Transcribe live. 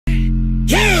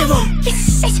Hi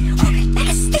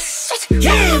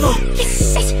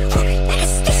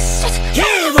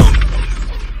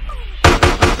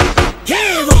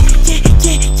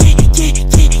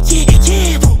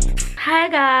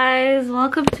guys,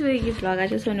 welcome to a new vlog. I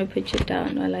just want to put you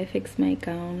down while I fix my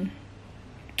gown.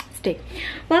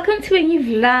 Welcome to a new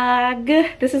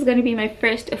vlog. This is going to be my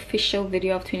first official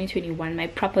video of 2021, my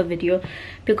proper video,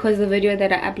 because the video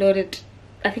that I uploaded,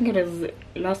 I think it was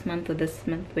last month or this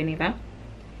month, whenever,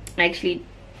 I actually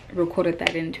recorded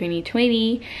that in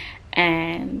 2020.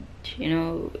 And you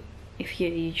know, if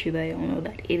you're a YouTuber, you'll know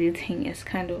that editing is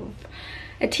kind of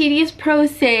a tedious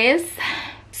process.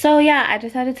 So yeah, I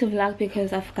decided to vlog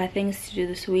because I've got things to do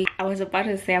this week. I was about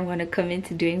to say I'm gonna commit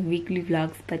to doing weekly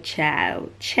vlogs, but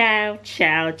child,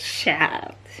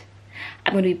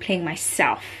 I'm gonna be playing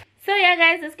myself. So yeah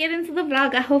guys, let's get into the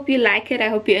vlog. I hope you like it, I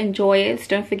hope you enjoy it.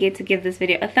 Don't forget to give this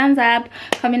video a thumbs up.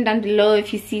 Comment down below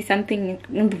if you see something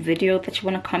in the video that you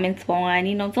want to comment on.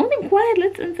 You know, something quiet,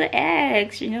 let's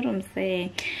interact, you know what I'm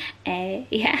saying. Yeah,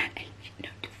 you know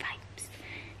the vibes.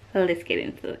 So let's get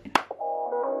into it.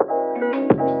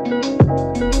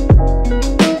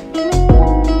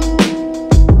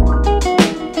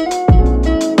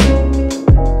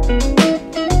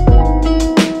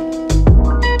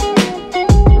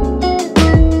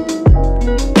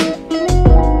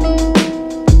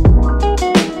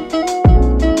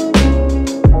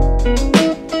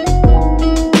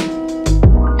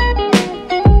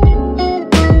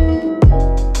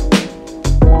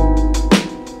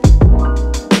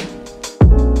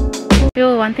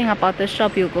 One thing about the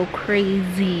shop, you'll go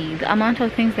crazy. The amount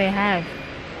of things they have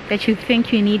that you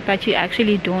think you need but you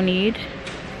actually don't need,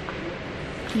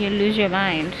 you lose your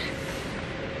mind.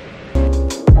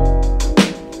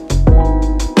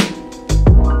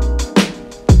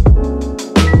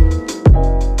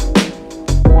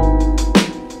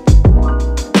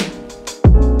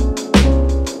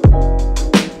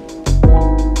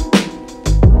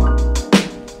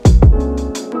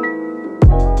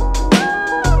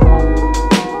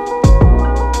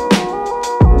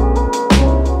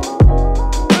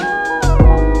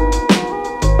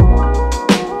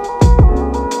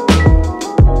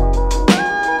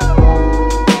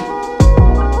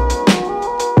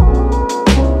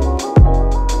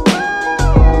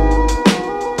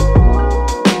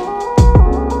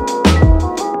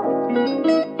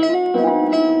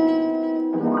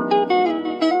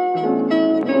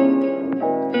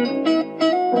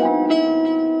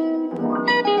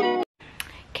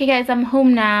 Okay guys, I'm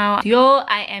home now. Yo,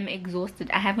 I am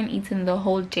exhausted. I haven't eaten the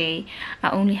whole day.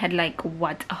 I only had like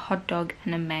what, a hot dog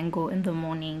and a mango in the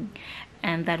morning,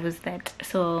 and that was that.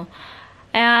 So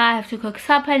I have to cook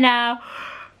supper now.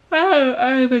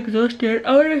 I'm exhausted.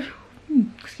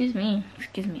 Excuse me.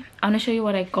 I want to show you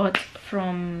what I got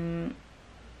from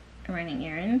running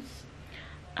errands.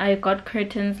 I got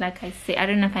curtains, like I said. I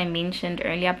don't know if I mentioned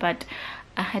earlier, but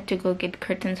I had to go get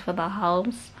curtains for the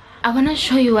house. I want to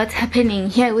show you what's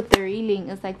happening here with the railing.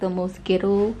 It's like the most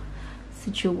ghetto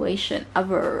situation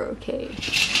ever. Okay,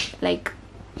 like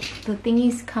the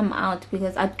thingies come out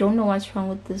because I don't know what's wrong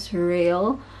with this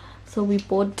rail. So we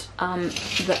bought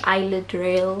the eyelet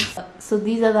rails. So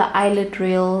these are the eyelet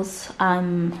rails.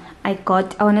 I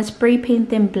want to spray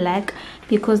paint them black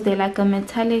because they're like a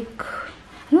metallic,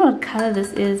 I don't know what color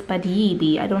this is, but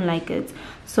I don't like it.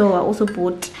 So I also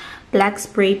bought black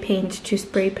spray paint to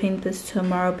spray paint this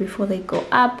tomorrow before they go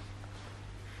up.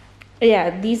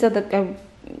 Yeah, these are the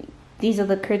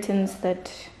curtains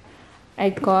that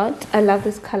I got. I love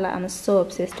this color. I'm so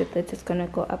obsessed with it. It's gonna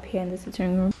go up here in the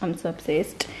sitting room. I'm so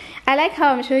obsessed. I like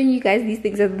how I'm showing you guys these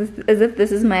things as if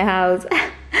this is my house.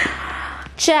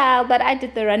 Child, but I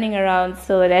did the running around,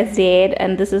 so that's it.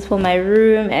 And this is for my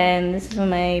room, and this is for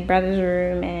my brother's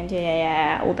room, and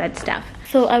yeah, all that stuff.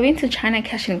 So I went to China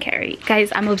Cash and Carry.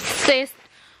 Guys, I'm obsessed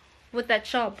with that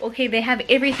shop. Okay, they have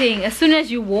everything. As soon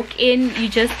as you walk in, you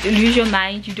just lose your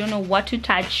mind. You don't know what to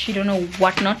touch. You don't know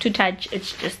what not to touch.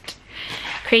 It's just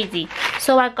crazy.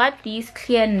 So I got these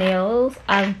clear nails.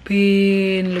 I've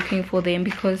been looking for them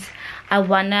because I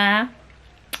wanna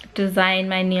design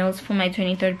my nails for my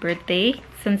 23rd birthday.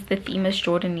 Since the theme is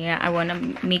Jordan year, I want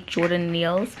to make Jordan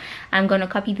nails. I'm gonna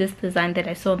copy this design that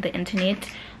I saw on the internet.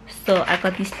 So I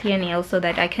got these clear nails so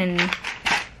that I can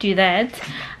do that.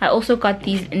 I also got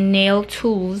these nail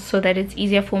tools so that it's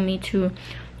easier for me to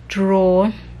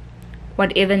draw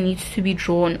whatever needs to be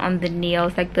drawn on the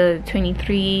nails, like the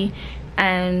 23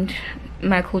 and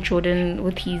Michael Jordan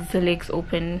with his legs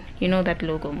open, you know, that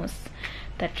logo, most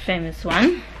that famous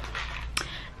one.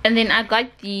 And then I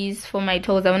got these for my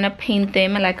toes. I want to paint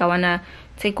them, like I want to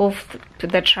take off the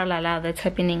tralala that's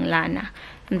happening lana.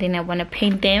 and then I want to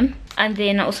paint them. And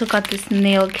then I also got this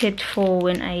nail kit for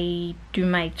when I do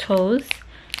my toes.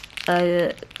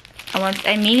 I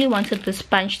mainly wanted the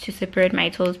sponge to separate my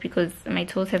toes because my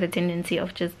toes have a tendency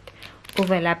of just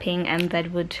overlapping, and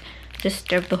that would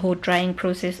disturb the whole drying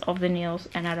process of the nails,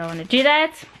 and I don't want to do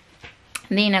that.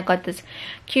 And then I got this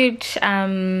cute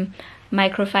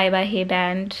microfiber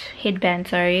headband,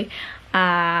 sorry.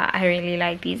 I really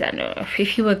like these. I know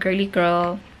if you're a girly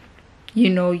girl, you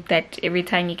know that every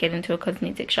time you get into a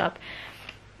cosmetic shop,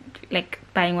 like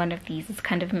buying one of these is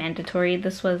kind of mandatory.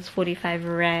 This was 45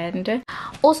 rand.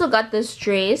 Also got this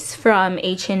dress from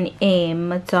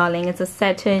H&M, darling. It's a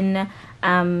satin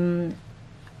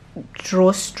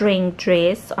drawstring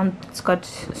dress. It's got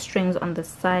strings on the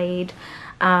side,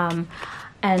 and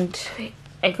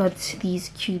I got these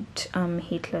cute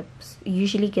hair clips. I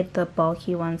usually get the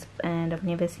bulky ones, and I've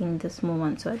never seen the small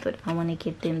ones, so I thought I want to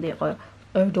get them. They are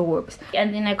adorbs.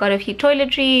 And then I got a few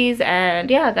toiletries, and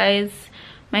yeah guys,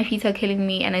 my feet are killing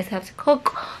me and I still have to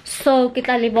cook, so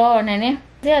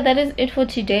yeah, that is it for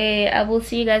today. I will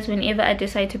see you guys whenever I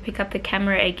decide to pick up the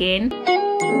camera again.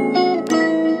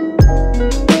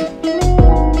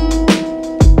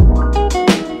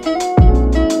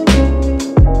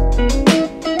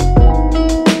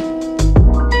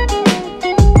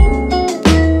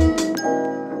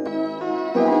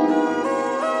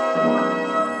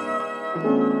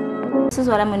 This is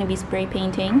what I'm going to be spray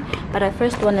painting, but I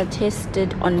first want to test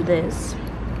it on this,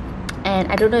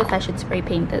 and I don't know if I should spray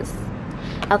paint this.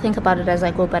 I'll think about it as I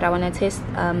go, but I want to test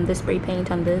the spray paint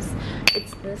on this.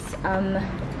 It's this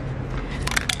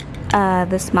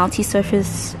this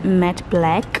multi-surface matte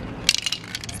black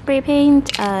spray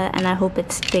paint, and I hope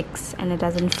it sticks and it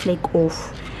doesn't flake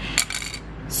off.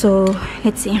 So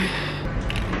let's see.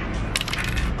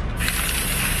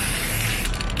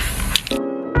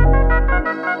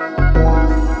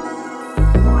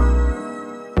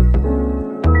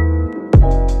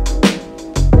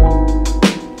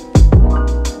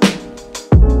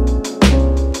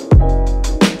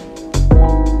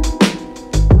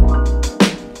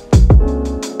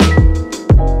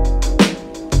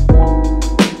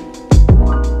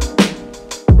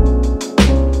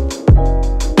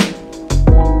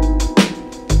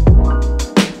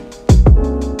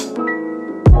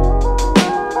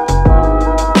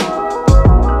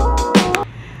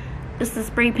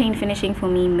 Spray paint finishing for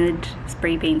me mid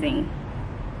spray painting.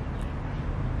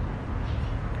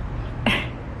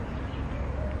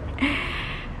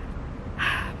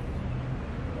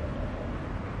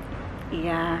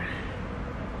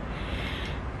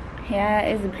 yeah,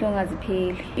 it's blowing as a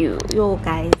pale. Yo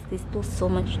guys, there's still so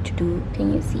much to do.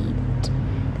 Can you see it?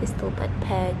 There's still that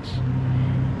patch.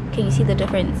 Can you see the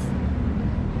difference?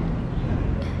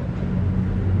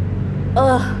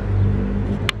 Oh,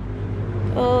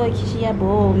 Kishia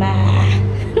Boma.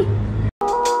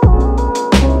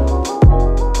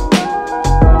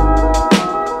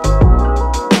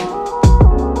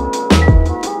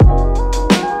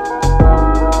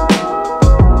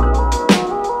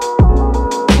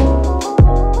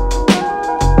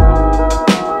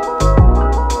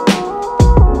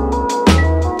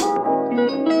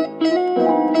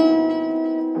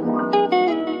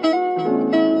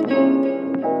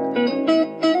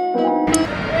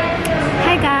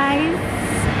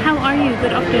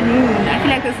 Good afternoon. I feel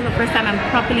like this is the first time I'm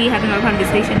properly having a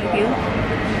conversation with you,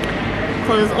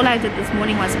 because all I did this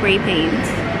morning was spray paint,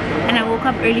 and I woke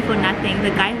up early for nothing.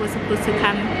 The guy who was supposed to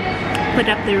come put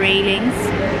up the railings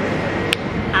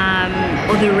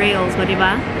or the rails,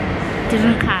 whatever,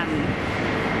 didn't come,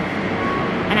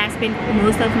 and I spent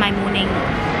most of my morning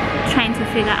trying to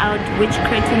figure out which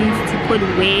curtains to put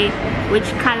where, which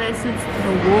color suits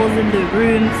the walls in the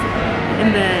rooms,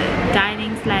 in the dining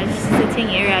 / sitting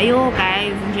area. Yo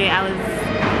guys, I was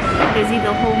busy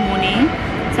the whole morning,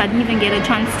 so I didn't even get a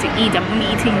chance to eat. I'm only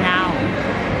eating now.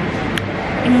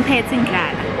 I'm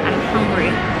hungry.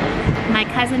 My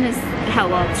cousin is,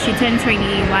 well, she turned 21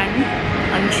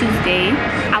 on Tuesday.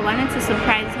 I wanted to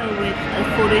surprise her with a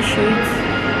photo shoot,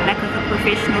 like with a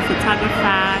professional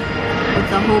photographer, with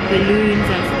the whole balloons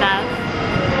and stuff,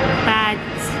 but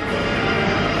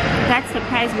that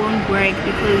surprise won't work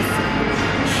because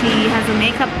she has a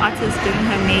makeup artist doing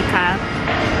her makeup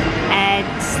at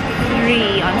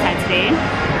 3 on Saturday.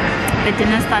 The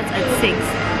dinner starts at 6,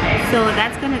 so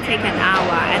that's gonna take an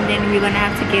hour, and then we're gonna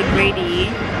have to get ready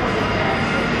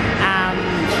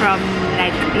from,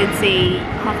 like, let's say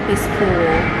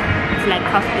 4:30 to like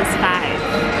 5:30.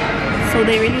 So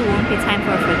there really won't be time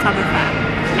for a photographer,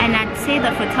 and I'd say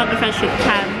the photographer should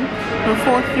come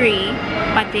before 3,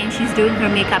 but then she's doing her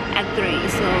makeup at 3.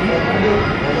 So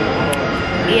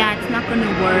yeah, it's not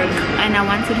gonna work. And I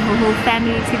wanted her whole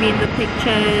family to be in the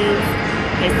pictures,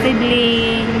 her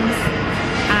siblings,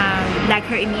 like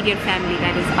her immediate family,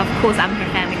 that is. Of course I'm her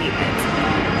family, but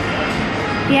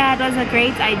yeah, it was a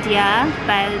great idea,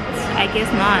 but I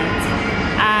guess not.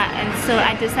 And so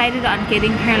I decided on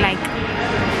getting her like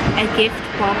a gift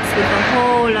box with a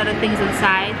whole lot of things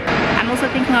inside. I'm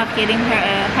also thinking of getting her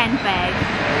a handbag.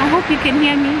 I hope you can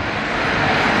hear me.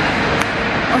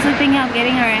 Also thinking of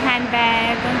getting her a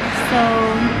handbag, so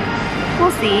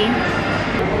we'll see.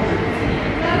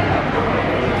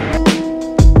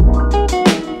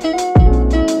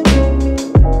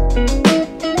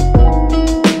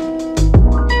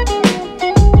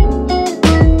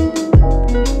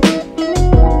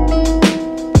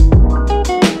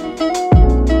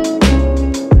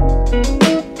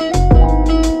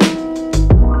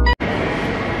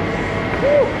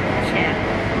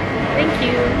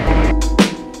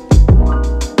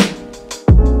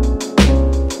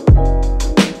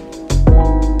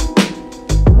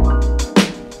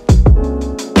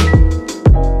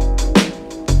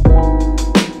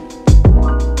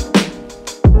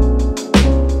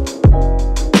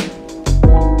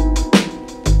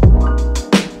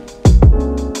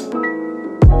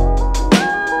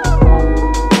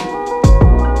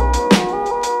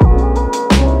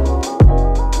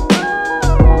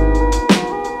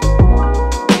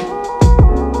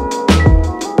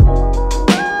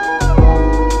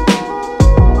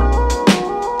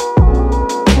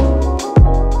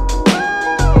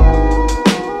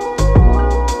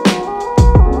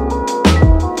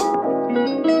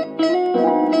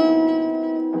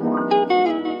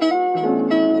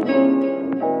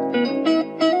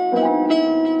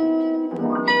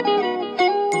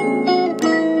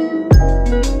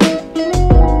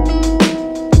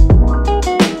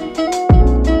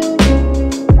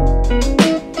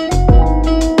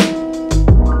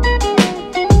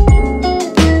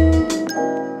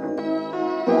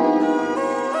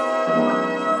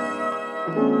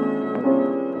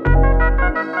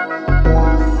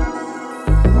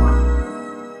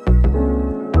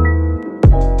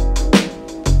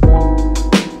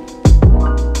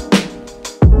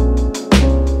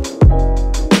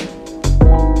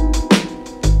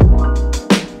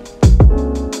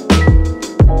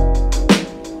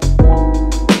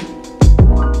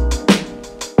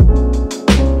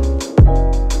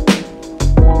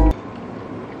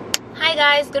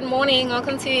 Good morning,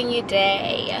 welcome to a new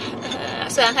day.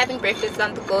 So I'm having breakfast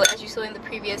on the go. As you saw in the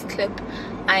previous clip,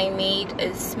 I made a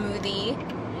smoothie,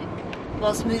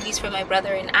 well, smoothies for my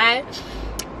brother and I.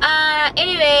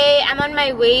 Anyway, I'm on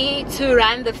my way to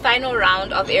run the final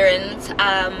round of errands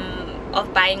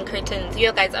of buying curtains.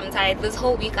 You guys, I'm tired. This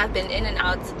whole week I've been in and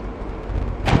out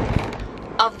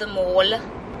of the mall,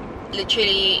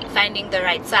 literally finding the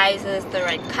right sizes, the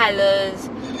right colors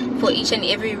for each and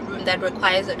every room that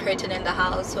requires a curtain in the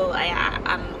house. So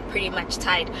I'm pretty much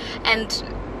tired, and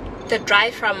the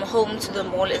drive from home to the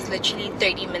mall is literally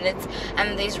 30 minutes,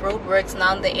 and there's roadworks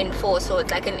now on the N4, so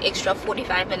it's like an extra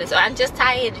 45 minutes. So I'm just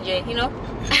tired, you know.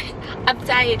 I'm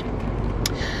tired.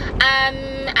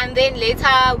 And then later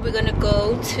we're gonna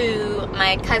go to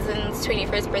my cousin's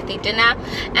 21st birthday dinner,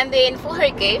 and then for her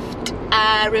gift,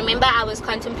 remember I was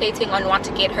contemplating on what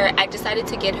to get her. I decided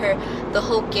to get her the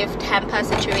whole gift hamper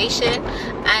situation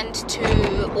and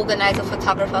to organize a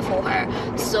photographer for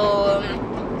her. So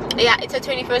yeah, it's her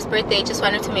 21st birthday, just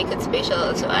wanted to make it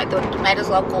special, so I thought might as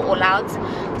well go all out.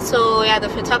 So yeah, the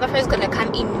photographer is gonna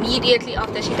come immediately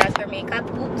after she does her makeup.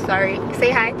 Oops, sorry,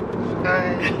 say hi.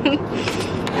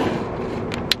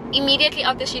 Immediately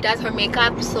after she does her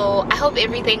makeup, so I hope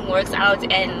everything works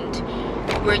out and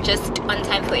we're just on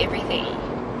time for everything.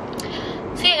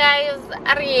 So yeah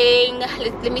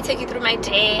guys, let me take you through my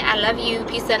day. I love you,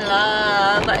 peace and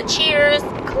love, cheers,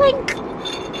 clink.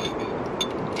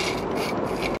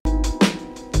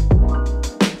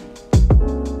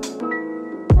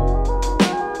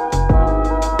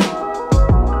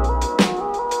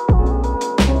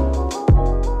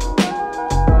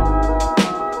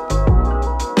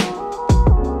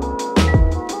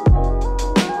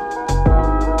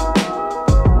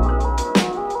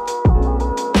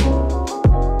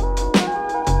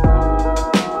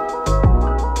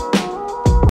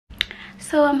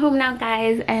 So I'm home now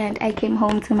guys, and I came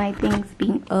home to my things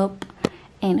being up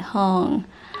and hung.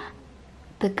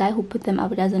 The guy who put them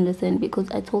up doesn't listen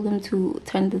because I told him to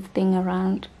turn this thing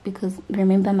around, because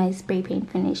remember my spray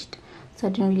paint finished, so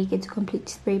I didn't really get to complete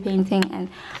spray painting, and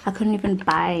I couldn't even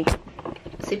buy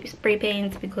spray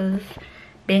paints because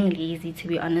being lazy, to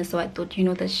be honest. So I thought, you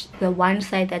know, the one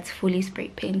side that's fully spray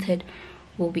painted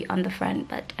will be on the front,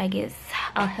 but I guess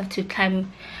I'll have to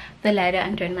climb the ladder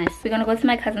and join my. We're gonna go to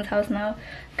my cousin's house now.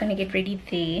 Gonna get ready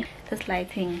there. This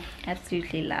lighting,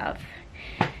 absolutely love.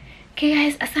 Okay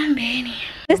guys, asambeni.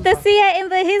 Mr. Sia in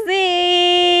the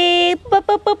hizzy.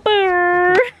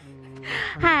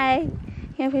 Hi.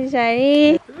 Happy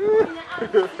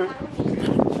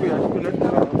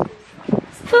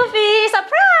Poofy,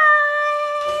 surprise!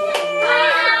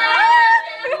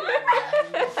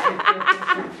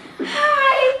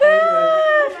 Hi.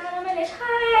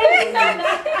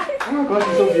 Oh my gosh,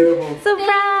 you're so beautiful.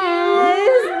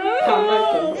 Surprise!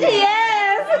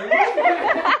 Yes!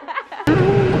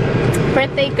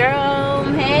 Birthday girl,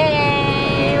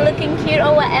 hey, looking cute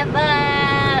or whatever.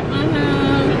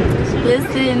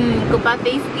 Listen, kupa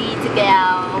face beat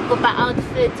girl, kupa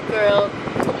outfit girl,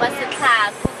 kupa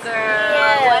sitak girl.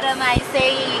 Yes. What am I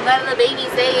saying? What are the baby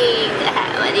saying?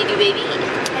 What did you, baby?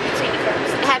 Happy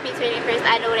 21st. Happy 21st,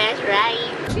 I know that's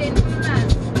right.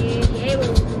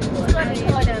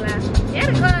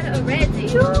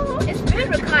 It's been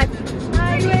recorded.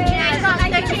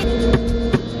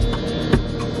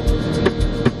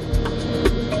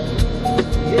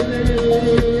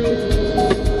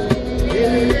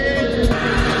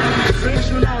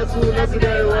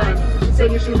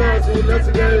 Sing your shunazu, that's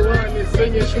a guy one.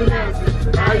 Sing your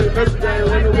shunazu. I that's the guy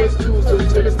one who was two, so you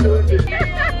tell us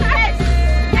to